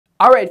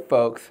All right,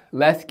 folks,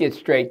 let's get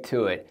straight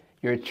to it.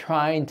 You're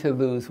trying to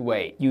lose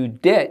weight. You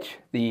ditch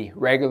the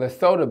regular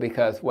soda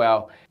because,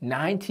 well,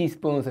 9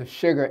 teaspoons of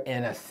sugar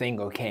in a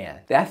single can.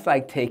 That's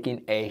like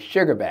taking a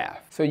sugar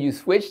bath. So you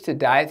switch to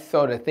diet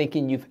soda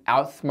thinking you've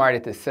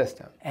outsmarted the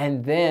system.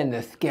 And then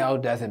the scale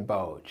doesn't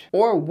bulge.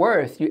 Or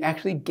worse, you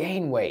actually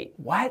gain weight.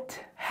 What?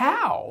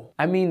 How?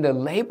 I mean, the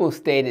label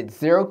stated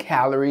 0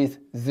 calories,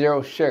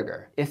 0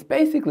 sugar. It's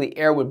basically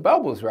air with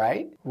bubbles,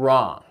 right?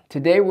 Wrong.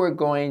 Today we're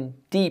going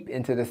deep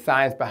into the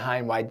science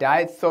behind why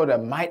diet soda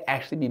might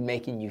actually be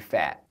making you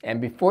fat.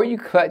 And before you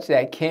clutch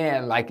that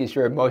can like it's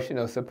your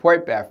emotional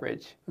support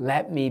beverage,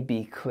 let me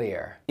be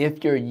clear.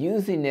 If you're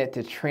using it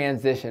to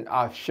transition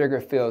off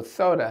sugar-filled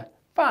soda,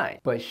 fine.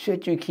 But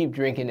should you keep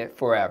drinking it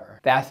forever?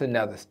 That's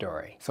another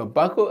story. So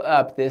buckle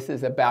up, this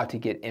is about to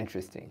get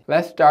interesting.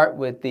 Let's start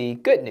with the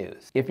good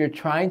news. If you're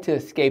trying to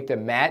escape the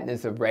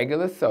madness of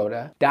regular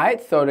soda,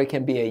 diet soda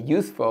can be a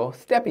useful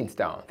stepping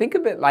stone. Think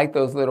of it like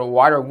those little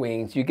water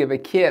wings you give a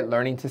kid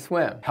learning to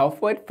swim.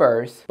 Helpful at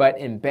first, but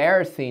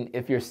embarrassing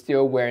if you're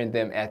still wearing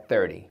them at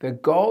 30. The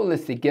goal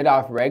is to get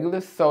off regular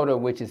soda,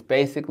 which is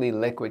basically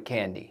liquid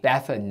candy.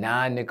 That's a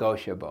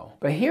non-negotiable.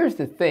 But here's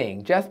the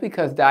thing, just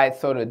because diet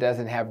soda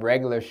doesn't have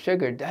regular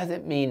sugar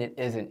doesn't mean it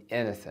isn't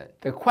innocent.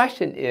 The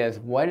question is,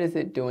 what is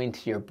it doing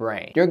to your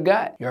brain, your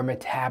gut, your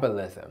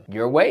metabolism,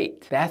 your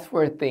weight? That's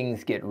where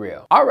things get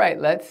real. All right,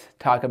 let's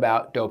talk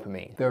about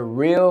dopamine, the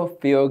real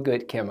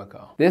feel-good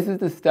chemical. This is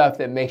the stuff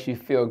that makes you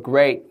feel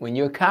great when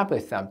you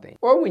accomplish something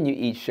or when you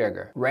eat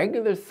sugar.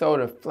 Regular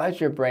soda floods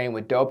your brain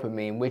with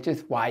dopamine, which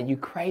is why you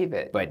crave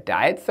it. But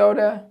diet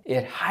soda,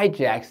 it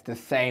hijacks the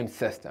same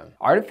system.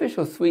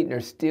 Artificial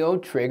sweeteners still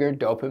trigger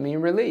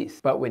dopamine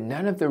release, but with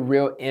none of the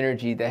real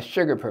energy that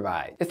sugar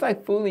provides. It's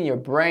like fooling your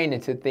brain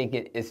into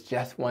thinking it's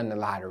just won the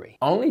lottery,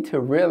 only to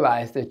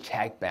realize the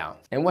check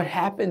bounce. And what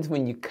happens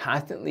when you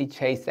constantly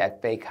chase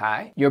that fake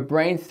high? Your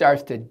brain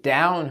starts to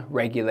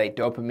down-regulate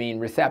dopamine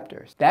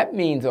receptors. That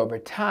means over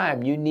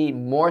time, you need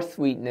more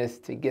sweetness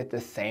to get the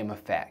same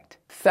effect.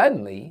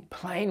 Suddenly,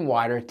 plain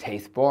water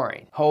tastes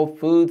boring, whole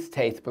foods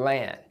taste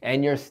bland,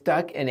 and you're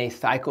stuck in a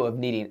cycle of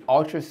needing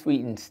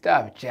ultra-sweetened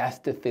stuff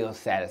just to feel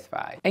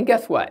satisfied. And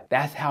guess what?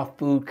 That's how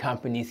food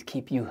companies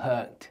keep you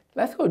hooked.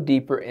 Let's go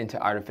deeper into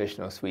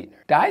artificial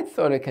sweetener. Diet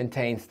soda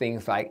contains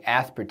things like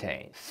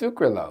aspartame,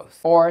 sucralose,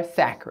 or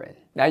saccharin.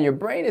 Now your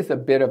brain is a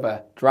bit of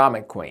a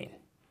drama queen.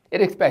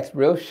 It expects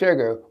real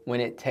sugar when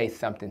it tastes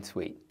something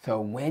sweet. So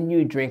when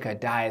you drink a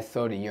diet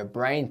soda, your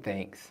brain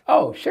thinks,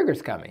 oh,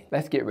 sugar's coming.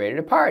 Let's get ready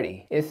to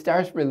party. It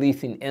starts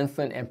releasing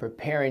insulin and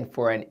preparing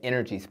for an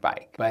energy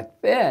spike. But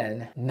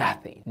then,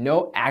 nothing.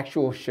 No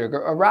actual sugar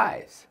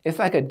arrives. It's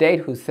like a date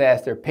who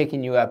says they're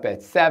picking you up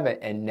at 7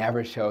 and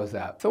never shows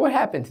up. So what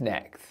happens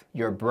next?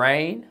 Your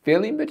brain,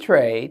 feeling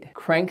betrayed,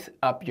 cranks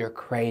up your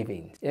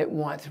cravings. It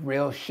wants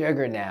real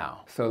sugar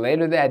now. So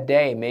later that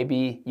day,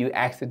 maybe you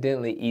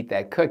accidentally eat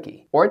that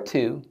cookie, or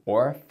 2,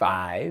 or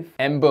 5,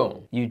 and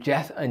boom, you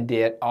just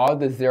undid all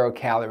the 0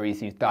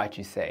 calories you thought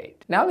you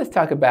saved. Now let's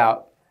talk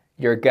about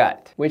your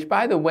gut, which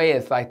by the way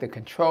is like the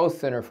control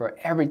center for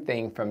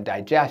everything from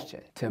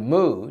digestion, to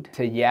mood,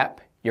 to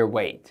your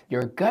weight.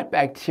 Your gut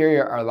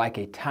bacteria are like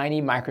a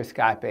tiny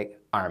microscopic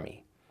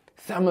army.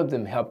 Some of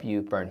them help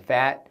you burn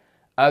fat,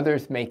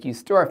 others make you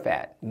store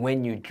fat.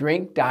 When you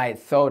drink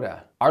diet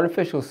soda,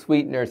 artificial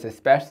sweeteners,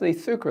 especially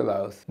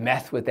sucralose,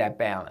 mess with that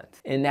balance.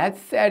 In that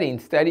setting,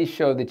 studies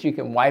show that you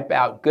can wipe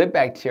out good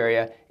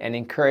bacteria and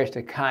encourage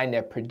the kind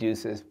that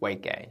produces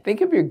weight gain.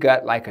 Think of your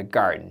gut like a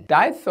garden.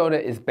 Diet soda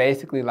is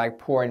basically like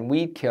pouring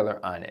weed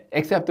killer on it,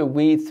 except the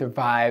weeds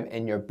survive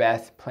and your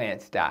best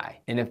plants die.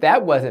 And if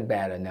that wasn't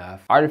bad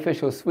enough,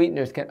 artificial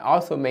sweeteners can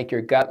also make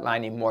your gut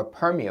lining more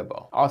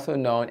permeable, also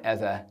known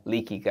as a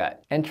leaky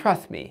gut. And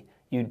trust me,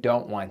 you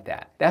don't want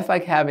that. That's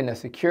like having a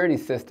security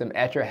system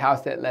at your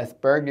house that lets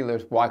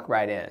burglars walk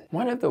right in.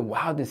 One of the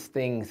wildest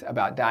things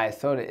about diet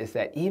soda is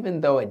that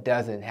even though it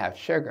doesn't have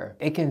sugar,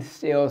 it can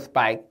still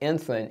spike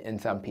insulin in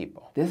some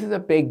people. This is a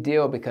big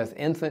deal because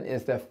insulin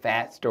is the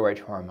fat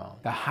storage hormone.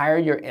 The higher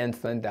your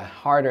insulin, the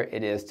harder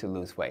it is to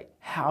lose weight.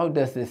 How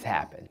does this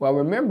happen? Well,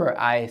 remember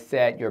I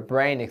said your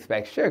brain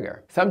expects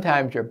sugar.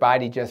 Sometimes your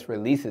body just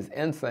releases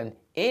insulin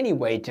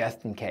anyway,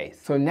 just in case.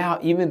 So now,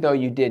 even though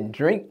you didn't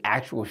drink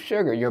actual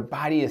sugar, your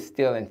body is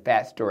still in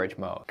fat storage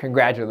mode.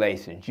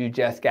 Congratulations, you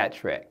just got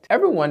tricked.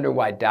 Ever wonder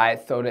why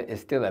diet soda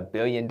is still a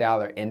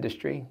billion-dollar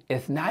industry?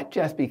 It's not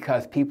just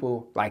because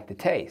people like the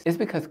taste. It's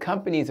because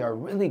companies are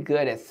really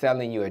good at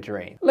selling you a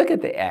dream. Look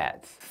at the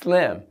ads.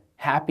 Slim,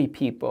 happy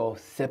people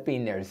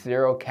sipping their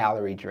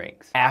 0-calorie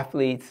drinks.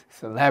 Athletes,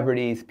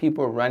 celebrities,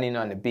 people running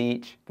on the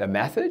beach. The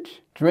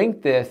message?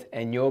 Drink this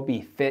and you'll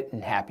be fit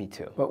and happy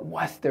too. But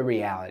what's the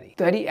reality?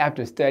 Study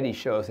after study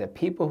shows that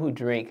people who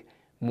drink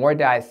more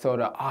diet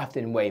soda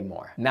often weigh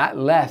more, not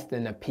less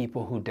than the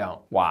people who don't.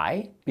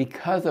 Why?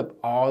 Because of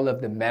all of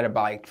the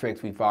metabolic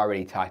tricks we've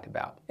already talked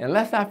about. And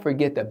let's not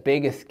forget the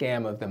biggest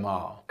scam of them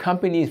all.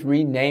 Companies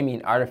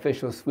renaming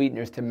artificial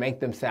sweeteners to make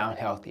them sound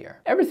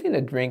healthier. Ever seen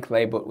a drink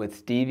labeled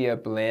with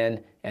stevia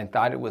blend and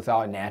thought it was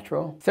all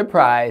natural?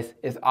 Surprise,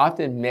 it's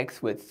often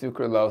mixed with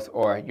sucralose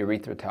or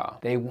erythritol.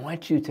 They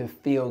want you to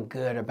feel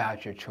good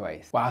about your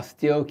choice while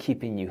still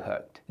keeping you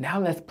hooked. Now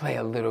let's play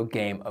a little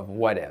game of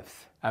what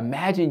ifs.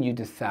 Imagine you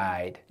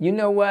decide, you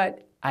know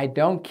what? I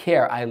don't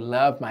care, I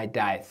love my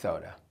diet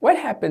soda. What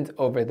happens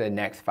over the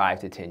next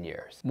 5 to 10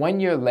 years? 1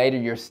 year later,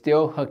 you're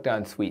still hooked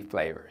on sweet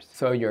flavors.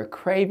 So your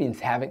cravings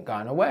haven't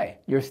gone away.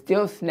 You're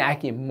still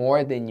snacking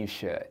more than you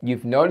should.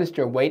 You've noticed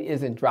your weight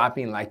isn't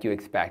dropping like you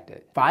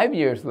expected. 5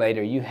 years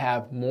later, you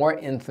have more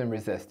insulin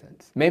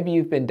resistance. Maybe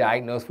you've been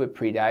diagnosed with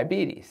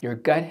prediabetes. Your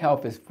gut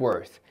health is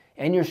worse,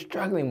 and you're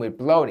struggling with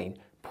bloating,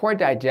 poor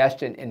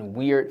digestion, and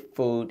weird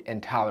food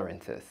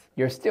intolerances.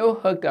 You're still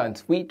hooked on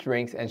sweet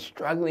drinks and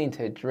struggling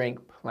to drink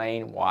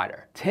plain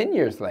water. 10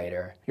 years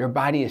later, your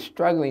body is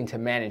struggling to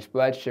manage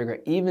blood sugar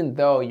even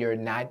though you're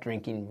not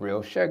drinking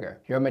real sugar.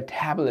 Your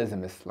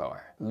metabolism is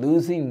slower.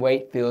 Losing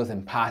weight feels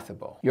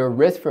impossible. Your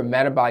risk for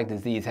metabolic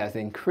disease has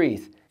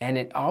increased, and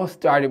it all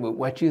started with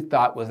what you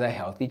thought was a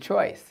healthy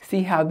choice.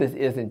 See how this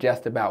isn't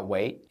just about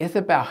weight? It's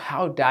about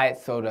how diet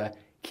soda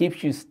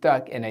keeps you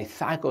stuck in a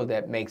cycle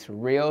that makes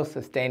real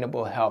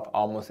sustainable health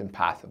almost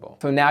impossible.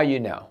 So now you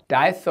know,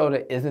 diet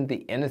soda isn't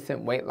the innocent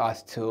weight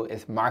loss tool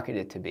it's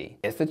marketed to be.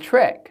 It's a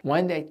trick,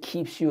 one that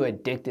keeps you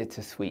addicted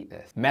to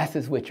sweetness,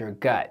 messes with your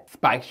gut,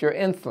 spikes your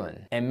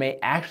insulin, and may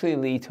actually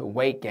lead to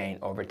weight gain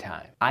over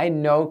time. I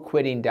know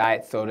quitting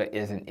diet soda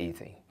isn't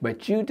easy,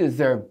 but you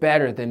deserve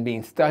better than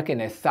being stuck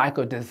in a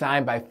cycle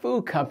designed by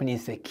food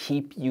companies to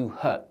keep you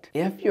hooked.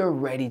 If you're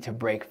ready to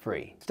break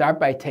free, start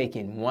by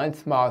taking one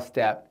small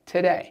step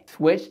today.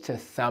 Switch to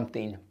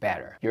something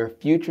better. Your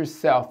future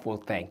self will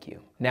thank you.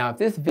 Now, if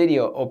this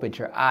video opened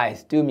your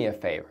eyes, do me a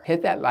favor.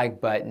 Hit that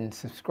like button,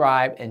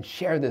 subscribe, and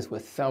share this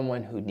with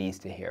someone who needs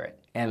to hear it.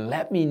 And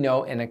let me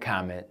know in the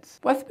comments,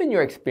 what's been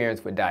your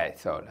experience with diet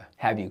soda?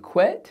 Have you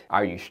quit?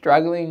 Are you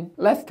struggling?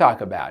 Let's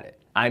talk about it.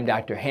 I'm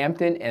Dr.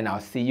 Hampton, and I'll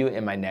see you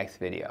in my next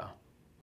video.